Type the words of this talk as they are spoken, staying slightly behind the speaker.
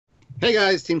Hey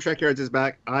guys, Team Trekyards is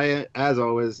back. I, as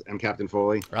always, am Captain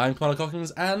Foley. I'm Commander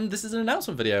Cockings, and this is an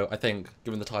announcement video, I think,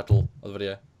 given the title of the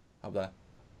video up there.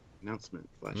 Announcement,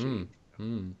 Hmm. flashing.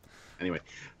 Hmm. Anyway,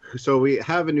 so we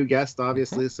have a new guest,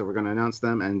 obviously, so we're going to announce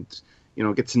them and,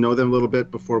 get to know them a little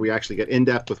bit before we actually get in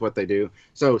depth with what they do.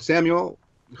 So, Samuel,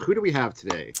 who do we have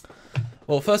today?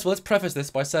 Well, first of all, let's preface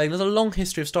this by saying there's a long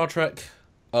history of Star Trek,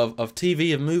 of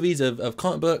TV, of movies, of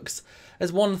comic books.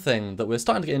 There's one thing that we're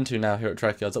starting to get into now here at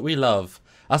Trekyards that we love.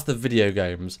 That's the video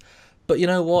games. But you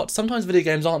know what? Sometimes video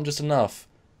games aren't just enough.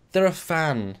 There are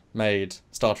fan-made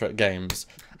Star Trek games.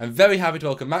 I'm very happy to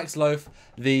welcome Max Loef,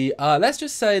 the, let's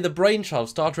just say, the brainchild of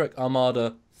Star Trek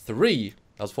Armada 3.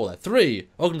 That was 4 there. 3.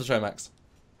 Welcome to the show, Max.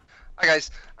 Hi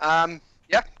guys.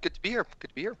 Yeah, good to be here. Good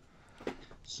to be here.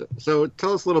 So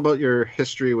tell us a little about your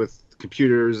history with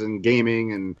computers and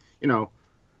gaming and,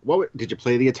 did you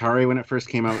play the Atari when it first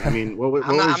came out? I mean, what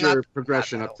was your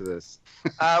progression up to this?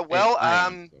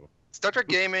 Star Trek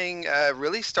gaming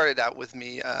really started out with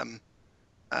me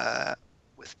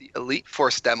with the Elite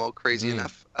Force demo, crazy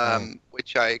enough,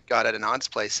 which I got at an aunt's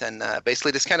place, and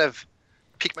basically this kind of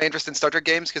piqued my interest in Star Trek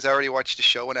games because I already watched the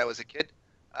show when I was a kid.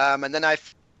 And then I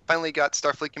finally got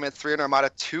Starfleet Command 3 and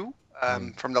Armada 2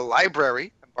 from the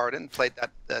library. I borrowed it and played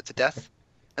that to death.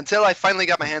 Until I finally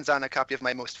got my hands on a copy of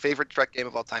my most favorite Trek game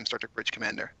of all time, Star Trek Bridge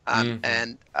Commander.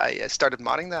 And I started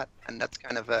modding that, and that's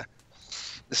kind of the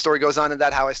story goes on in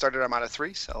that how I started Armada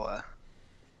 3.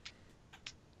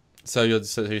 So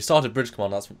you started Bridge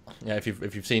Command. That's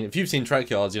if you've seen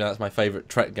Trekyards, that's my favorite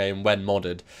Trek game when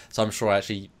modded. So I'm sure I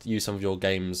actually use some of your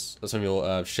games, some of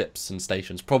your ships and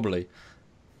stations probably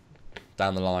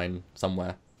down the line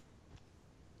somewhere.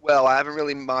 Well, I haven't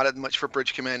really modded much for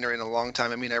Bridge Commander in a long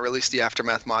time. I mean, I released the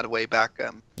Aftermath mod way back.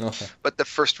 Okay. But the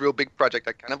first real big project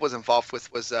I kind of was involved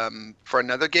with was for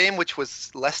another game, which was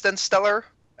less than stellar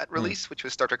at release, which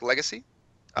was Star Trek Legacy.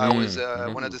 I was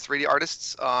one of the 3D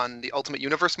artists on the Ultimate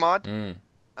Universe mod,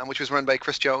 which was run by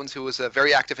Chris Jones, who was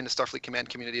very active in the Starfleet Command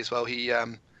community as well. He, I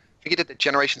think he did the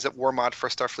Generations at War mod for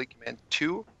Starfleet Command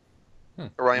 2,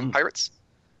 Orion Pirates.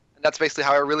 That's basically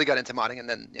how I really got into modding, and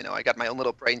then I got my own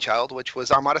little brainchild, which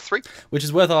was Armada 3. Which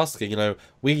is worth asking.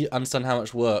 We understand how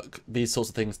much work these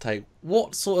sorts of things take.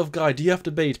 What sort of guy do you have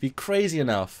to be crazy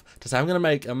enough to say I'm going to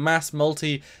make a mass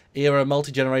multi-era,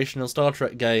 multi-generational Star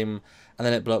Trek game, and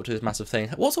then it blew up to this massive thing?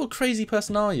 What sort of crazy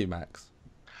person are you, Max?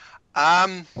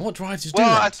 And what drives you to do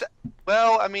that?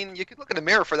 Well, I mean, you could look in the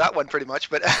mirror for that one, pretty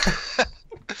much, but.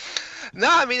 No,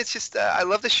 I mean, it's just I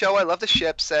love the show, I love the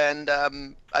ships, and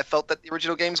I felt that the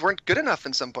original games weren't good enough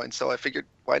in some points, so I figured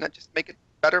why not just make it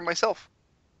better myself.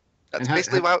 That's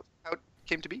basically how it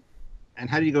came to be. And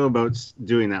how do you go about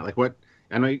doing that? Like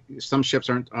I know some ships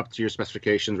aren't up to your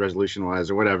specifications resolution-wise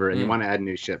or whatever, and you want to add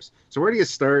new ships. So where do you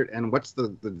start, and what's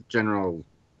the general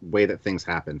way that things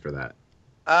happen for that?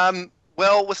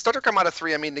 Well, with Star Trek Armada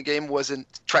 3, I mean, the game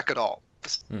wasn't Trek at all.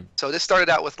 So this started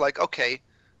out with like, okay,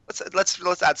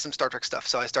 let's add some Star Trek stuff.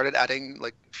 So I started adding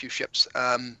like a few ships,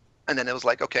 and then it was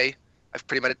like, okay, I've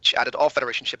pretty much added all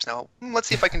Federation ships now. Let's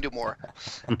see if I can do more.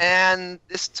 And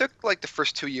this took like the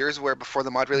first 2 years, where before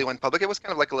the mod really went public, it was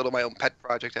kind of like a little my own pet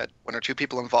project. I had 1 or 2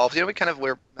 people involved. We kind of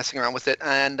were messing around with it,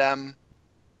 and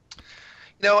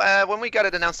when we got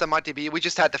it announced on ModDB, we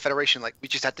just had the Federation, like we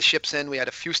just had the ships in, we had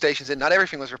a few stations in, not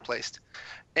everything was replaced.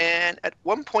 And at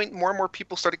one point, more and more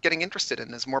people started getting interested,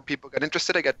 and as more people got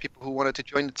interested, I got people who wanted to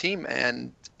join the team,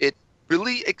 and it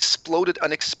really exploded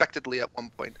unexpectedly at one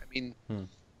point. I mean,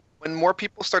 when more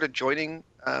people started joining,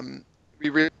 we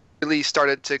really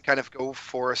started to kind of go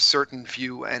for a certain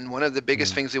view, and one of the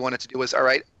biggest things we wanted to do was, all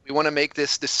right, we want to make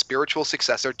this the spiritual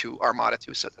successor to Armada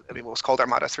 2, so I mean, it was called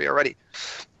Armada 3 already.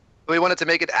 We wanted to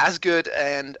make it as good,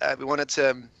 and we wanted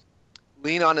to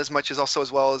lean on as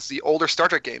well as the older Star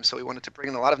Trek games. So we wanted to bring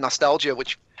in a lot of nostalgia,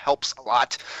 which helps a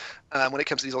lot when it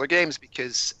comes to these older games,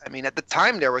 because I mean, at the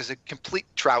time there was a complete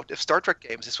drought of Star Trek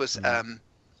games. This was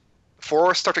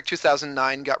before Star Trek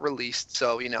 2009 got released,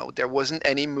 so there wasn't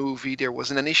any movie, there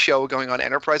wasn't any show going on.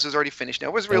 Enterprise was already finished.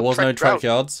 There was real. There was no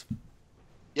Trekyards.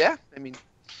 Yeah, I mean,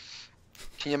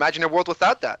 can you imagine a world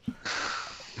without that?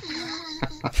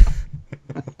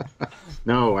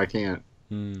 No, I can't.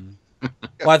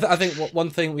 Well, I think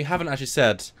one thing we haven't actually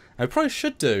said, and we probably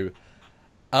should do,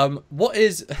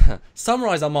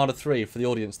 summarize Armada 3 for the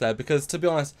audience there, because to be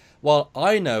honest, while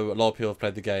I know a lot of people have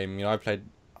played the game, I played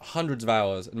hundreds of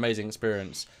hours, amazing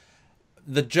experience,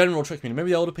 the general Trek community,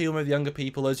 maybe the older people, maybe the younger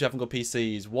people, those who haven't got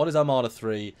PCs, what is Armada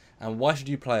 3, and why should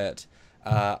you play it?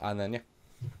 And then, yeah.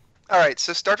 Alright,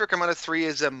 so Star Trek Armada 3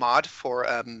 is a mod for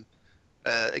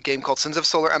a game called Sins of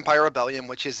Solar Empire Rebellion,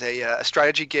 which is a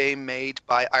strategy game made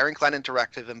by Ironclad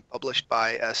Interactive and published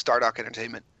by Stardock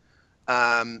Entertainment.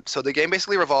 So the game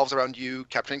basically revolves around you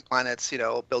capturing planets, you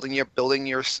know, building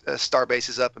your star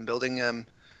bases up and building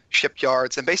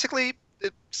shipyards, and basically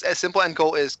it's a simple end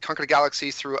goal is conquer the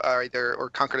galaxies through or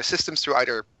conquer the systems through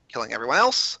either killing everyone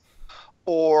else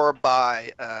or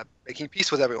by making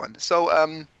peace with everyone.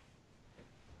 So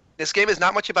this game is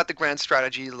not much about the grand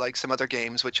strategy like some other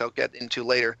games, which I'll get into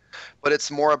later, but it's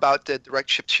more about the direct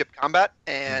ship-to-ship combat,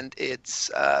 and it's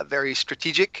very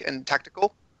strategic and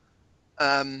tactical.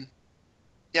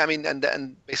 Yeah, I mean,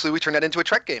 and basically we turn that into a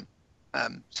Trek game.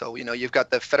 So, you know, you've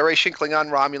got the Federation, Klingon,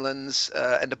 Romulans,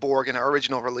 and the Borg in our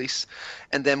original release.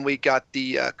 And then we got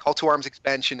the Call to Arms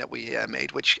expansion that we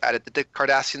made, which added the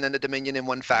Cardassian and the Dominion in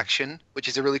one faction, which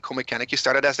is a really cool mechanic. You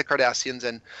started as the Cardassians,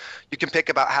 and you can pick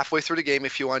about halfway through the game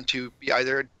if you want to be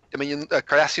either Dominion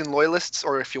Cardassian loyalists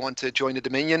or if you want to join the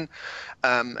Dominion.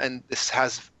 And this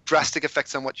has drastic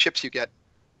effects on what ships you get.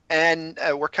 And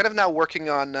we're kind of now working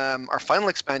on our final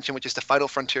expansion, which is the Final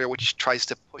Frontier, which tries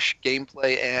to push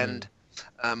gameplay and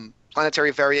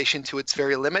planetary variation to its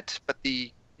very limit. But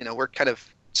we're kind of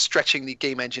stretching the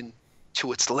game engine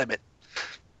to its limit.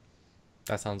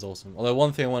 That sounds awesome. Although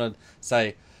one thing I want to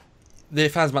say, the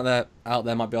fans out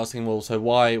there might be asking, well, so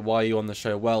why are you on the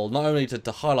show? Well, not only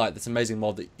to highlight this amazing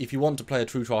mod that if you want to play a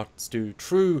true Star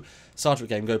Trek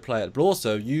game, go play it, but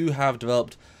also you have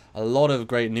developed a lot of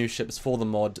great new ships for the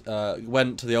mod,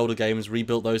 went to the older games,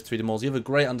 rebuilt those 3D models. You have a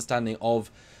great understanding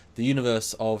of the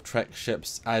universe of Trek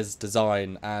ships as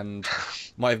design, and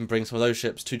might even bring some of those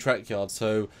ships to Trekyards.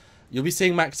 So you'll be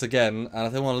seeing Max again, and I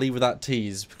think I want to leave with that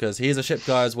tease, because he is a ship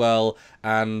guy as well,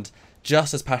 and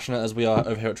just as passionate as we are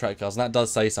over here at Trekyards, and that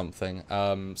does say something.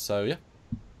 So yeah.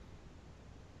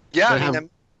 Yeah,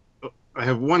 I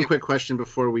have one quick question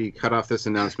before we cut off this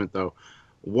announcement, though.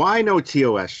 Why no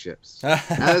TOS ships?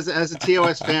 As a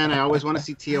TOS fan, I always want to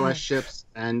see TOS ships,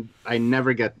 and I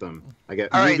never get them. I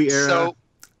get movie era. So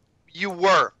you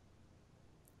were.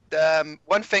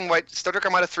 One thing, right, Star Trek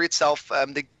Armada 3 itself,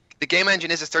 the game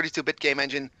engine is a 32-bit game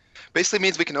engine. Basically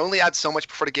means we can only add so much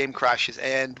before the game crashes,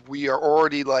 and we are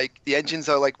already, the engines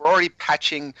are, we're already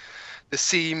patching the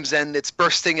seams, and it's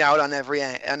bursting out on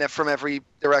from every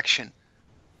direction.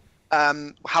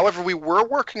 However, we were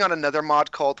working on another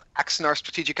mod called Axanar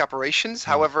Strategic Operations.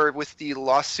 However, with the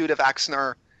lawsuit of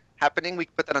Axanar happening, we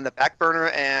put that on the back burner,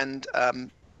 and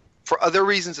for other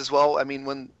reasons as well. I mean,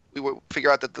 when we would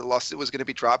figure out that the lawsuit was going to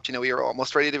be dropped, we were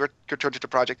almost ready to return to the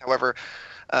project. However,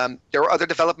 there were other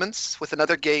developments with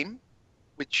another game,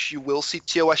 which you will see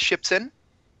TOS ships in.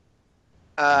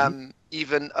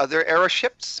 Even other era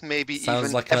ships, maybe Sounds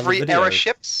even like every era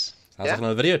ships. Sounds like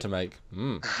another video to make.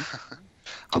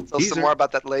 I'll tell some more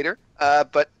about that later.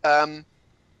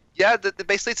 Yeah,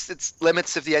 basically it's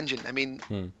limits of the engine. I mean,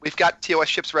 we've got TOS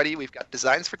ships ready. We've got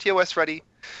designs for TOS ready.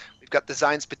 We've got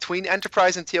designs between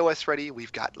Enterprise and TOS ready.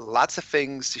 We've got lots of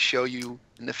things to show you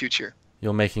in the future.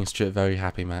 You're making Stuart very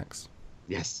happy, Max.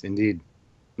 Yes, indeed.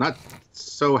 Not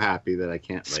so happy that I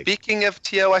can't. Speaking of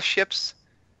TOS ships,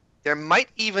 there might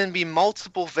even be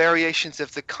multiple variations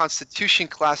of the Constitution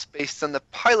class based on the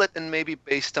pilot and maybe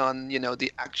based on,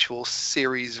 the actual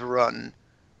series run.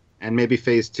 And maybe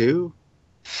phase 2?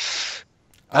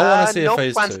 I want to see a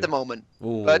phase 2. No plans at the moment,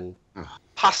 but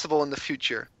possible in the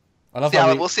future.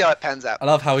 We'll see how it pans out. I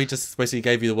love how he just basically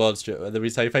gave you the words, Stuart, and then we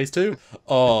say phase 2.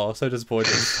 Oh, so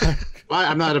disappointed. Well,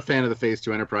 I'm not a fan of the phase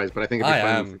 2 Enterprise, but I think it'd be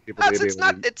fun for people to be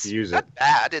able to use it. It's not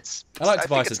bad. I think it's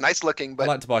Tobias' nice looking, but I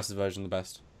like Tobias' version the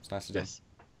best. Nice to do. Yes.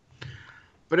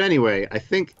 But anyway,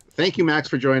 thank you, Max,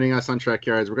 for joining us on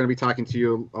Trekyards. We're going to be talking to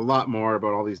you a lot more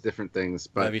about all these different things.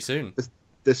 But maybe soon.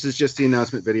 This is just the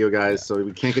announcement video, guys, so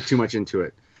we can't get too much into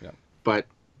it. Yeah. But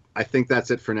I think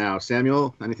that's it for now.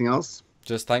 Samuel, anything else?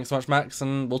 Just thanks so much, Max,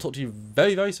 and we'll talk to you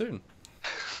very, very soon.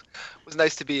 It was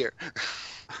nice to be here.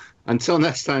 Until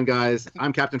next time, guys,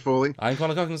 I'm Captain Foley. I'm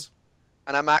Connor Coggins.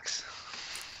 And I'm Max.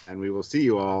 And we will see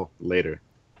you all later.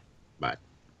 Bye.